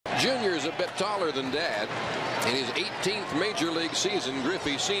Junior is a bit taller than Dad. In his 18th major league season,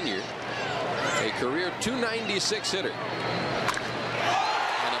 Griffey Sr., a career .296 hitter.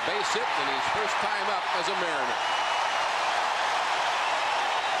 And a base hit in his first time up as a Mariner.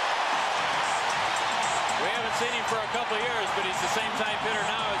 We haven't seen him for a couple of years, but he's the same type hitter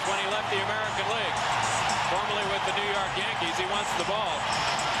now as when he left the American League. Formerly with the New York Yankees. He wants the ball.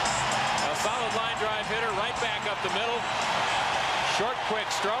 A solid line drive hitter right back up the middle. Short, quick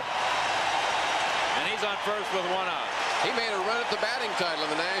stroke. And he's on first with 1 out. He made a run at the batting title in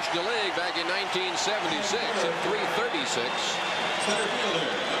the National League back in 1976 at .336.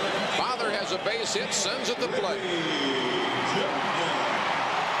 Father has a base hit, son's at the plate.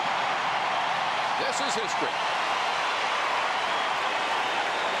 This is history.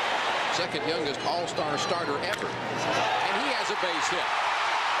 Second youngest all-star starter ever. And he has a base hit.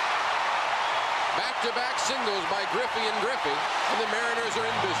 Back-to-back singles by Griffey and Griffey, and the Mariners are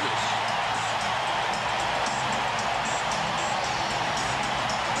in business.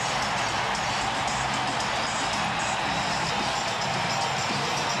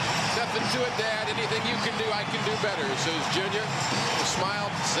 Nothing to it, Dad. Anything you can do, I can do better, says Junior. The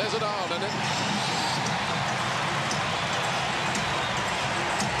smile says it all, doesn't it?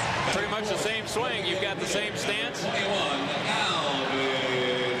 Pretty much the same swing. You've got the same stance.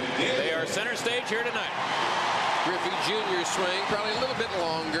 They are center stage here tonight. Griffey Jr. swing, probably a little bit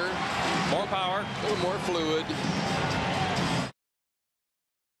longer. More power. A little more fluid.